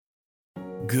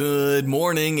Good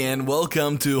morning and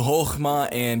welcome to Chochmah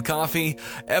and Coffee,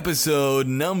 episode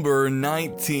number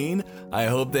 19. I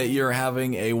hope that you're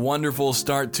having a wonderful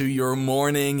start to your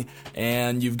morning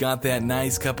and you've got that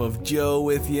nice cup of joe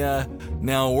with you.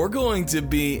 Now we're going to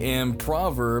be in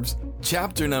Proverbs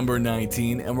chapter number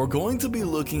 19 and we're going to be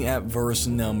looking at verse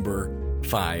number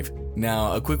 5.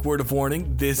 Now a quick word of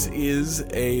warning, this is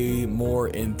a more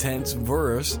intense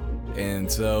verse.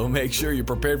 And so make sure you're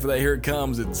prepared for that. Here it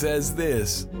comes. It says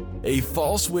this: a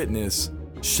false witness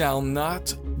shall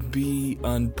not be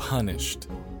unpunished,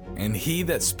 and he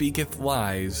that speaketh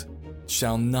lies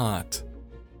shall not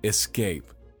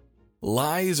escape.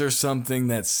 Lies are something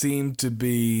that seem to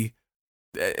be,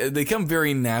 they come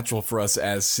very natural for us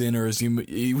as sinners.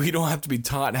 We don't have to be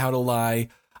taught how to lie.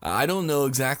 I don't know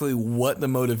exactly what the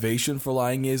motivation for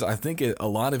lying is. I think a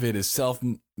lot of it is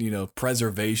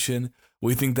self-preservation.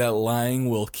 We think that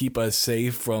lying will keep us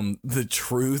safe from the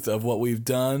truth of what we've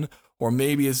done, or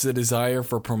maybe it's the desire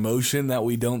for promotion that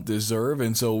we don't deserve,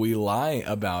 and so we lie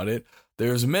about it.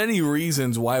 There's many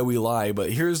reasons why we lie,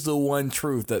 but here's the one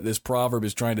truth that this proverb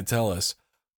is trying to tell us.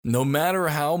 No matter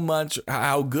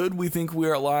how good we think we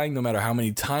are lying, no matter how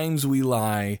many times we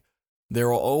lie, there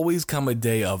will always come a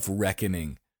day of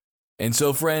reckoning. And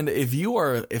so, friend, if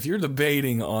you're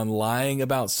debating on lying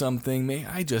about something, may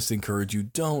I just encourage you,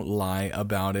 don't lie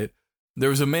about it. There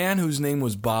was a man whose name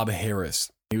was Bob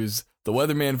Harris. He was the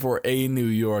weatherman for a New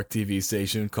York TV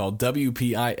station called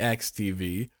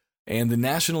WPIX-TV and the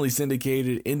nationally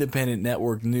syndicated independent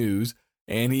network news.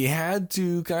 And he had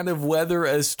to kind of weather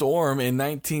a storm in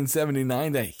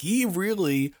 1979 that he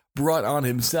really brought on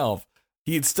himself.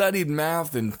 He had studied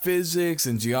math and physics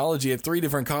and geology at 3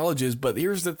 different colleges, but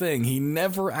here's the thing, he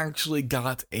never actually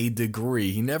got a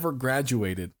degree. He never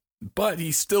graduated, but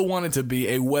he still wanted to be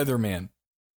a weatherman.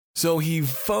 So he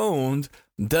phoned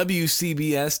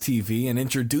WCBS-TV and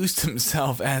introduced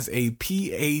himself as a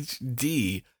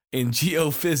PhD in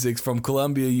geophysics from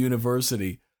Columbia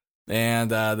University. And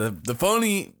the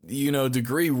phony,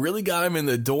 degree really got him in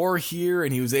the door here,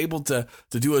 and he was able to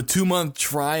do a 2-month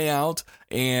tryout.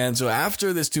 And so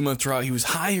after this 2-month tryout, he was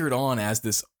hired on as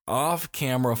this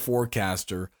off-camera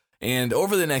forecaster. And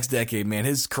over the next decade, man,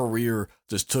 his career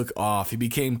just took off. He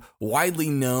became widely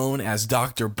known as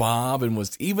Dr. Bob and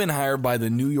was even hired by the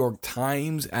New York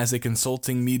Times as a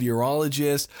consulting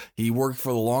meteorologist. He worked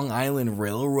for the Long Island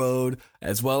Railroad,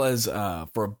 as well as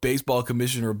for baseball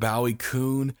commissioner Bowie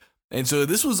Kuhn. And so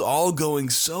this was all going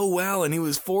so well, and he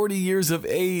was 40 years of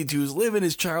age. He was living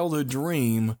his childhood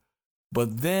dream.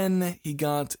 But then he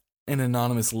got an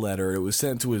anonymous letter. It was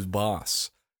sent to his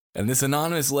boss. And this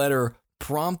anonymous letter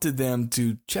prompted them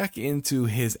to check into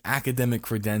his academic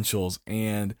credentials.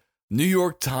 And New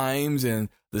York Times and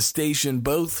the station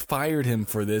both fired him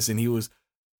for this. And he was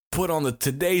put on the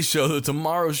Today Show, the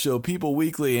Tomorrow Show, People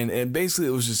Weekly. And basically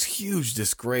it was this huge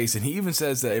disgrace. And he even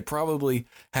says that it probably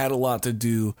had a lot to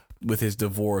do with his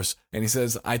divorce. And he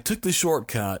says, I took the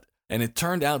shortcut and it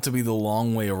turned out to be the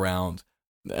long way around.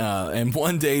 And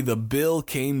one day the bill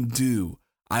came due.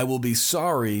 I will be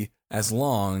sorry as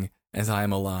long as I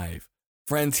am alive.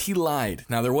 Friends, he lied.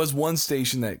 Now there was one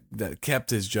station that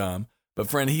kept his job, but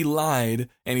friend, he lied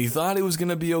and he thought it was going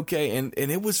to be okay. And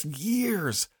it was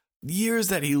years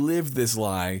that he lived this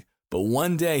lie. But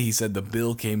one day he said the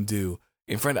bill came due.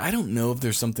 And friend, I don't know if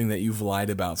there's something that you've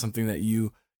lied about, something that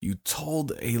you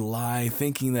told a lie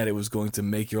thinking that it was going to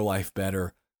make your life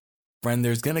better. Friend,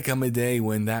 there's going to come a day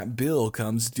when that bill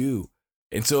comes due.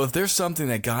 And so if there's something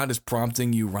that God is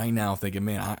prompting you right now, thinking,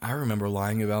 man, I remember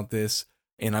lying about this,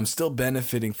 and I'm still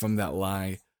benefiting from that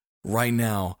lie right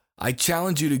now, I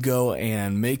challenge you to go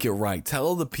and make it right.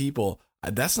 Tell the people,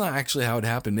 that's not actually how it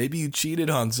happened. Maybe you cheated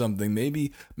on something.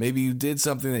 Maybe you did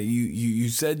something that you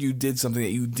said you did something that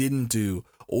you didn't do,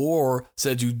 or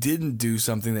said you didn't do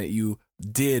something that you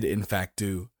did in fact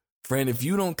do. Friend, if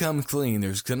you don't come clean,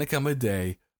 there's going to come a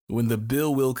day when the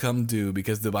bill will come due,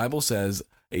 because the Bible says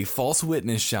a false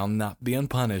witness shall not be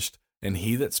unpunished, and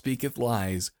he that speaketh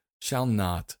lies shall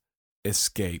not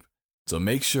escape. So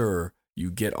make sure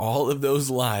you get all of those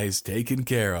lies taken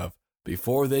care of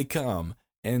before they come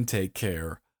and take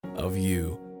care of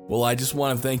you. Well, I just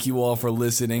want to thank you all for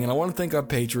listening, and I want to thank our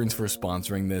patrons for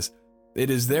sponsoring this. It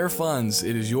is their funds,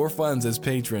 it is your funds as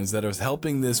patrons that are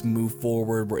helping this move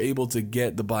forward. We're able to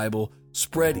get the Bible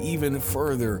spread even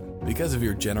further because of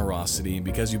your generosity and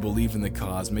because you believe in the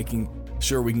cause, making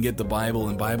sure we can get the Bible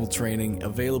and Bible training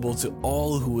available to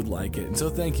all who would like it. And so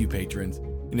thank you, patrons.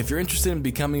 And if you're interested in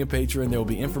becoming a patron, there will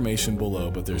be information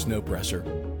below, but there's no pressure.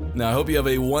 Now, I hope you have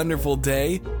a wonderful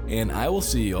day, and I will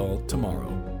see you all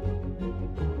tomorrow.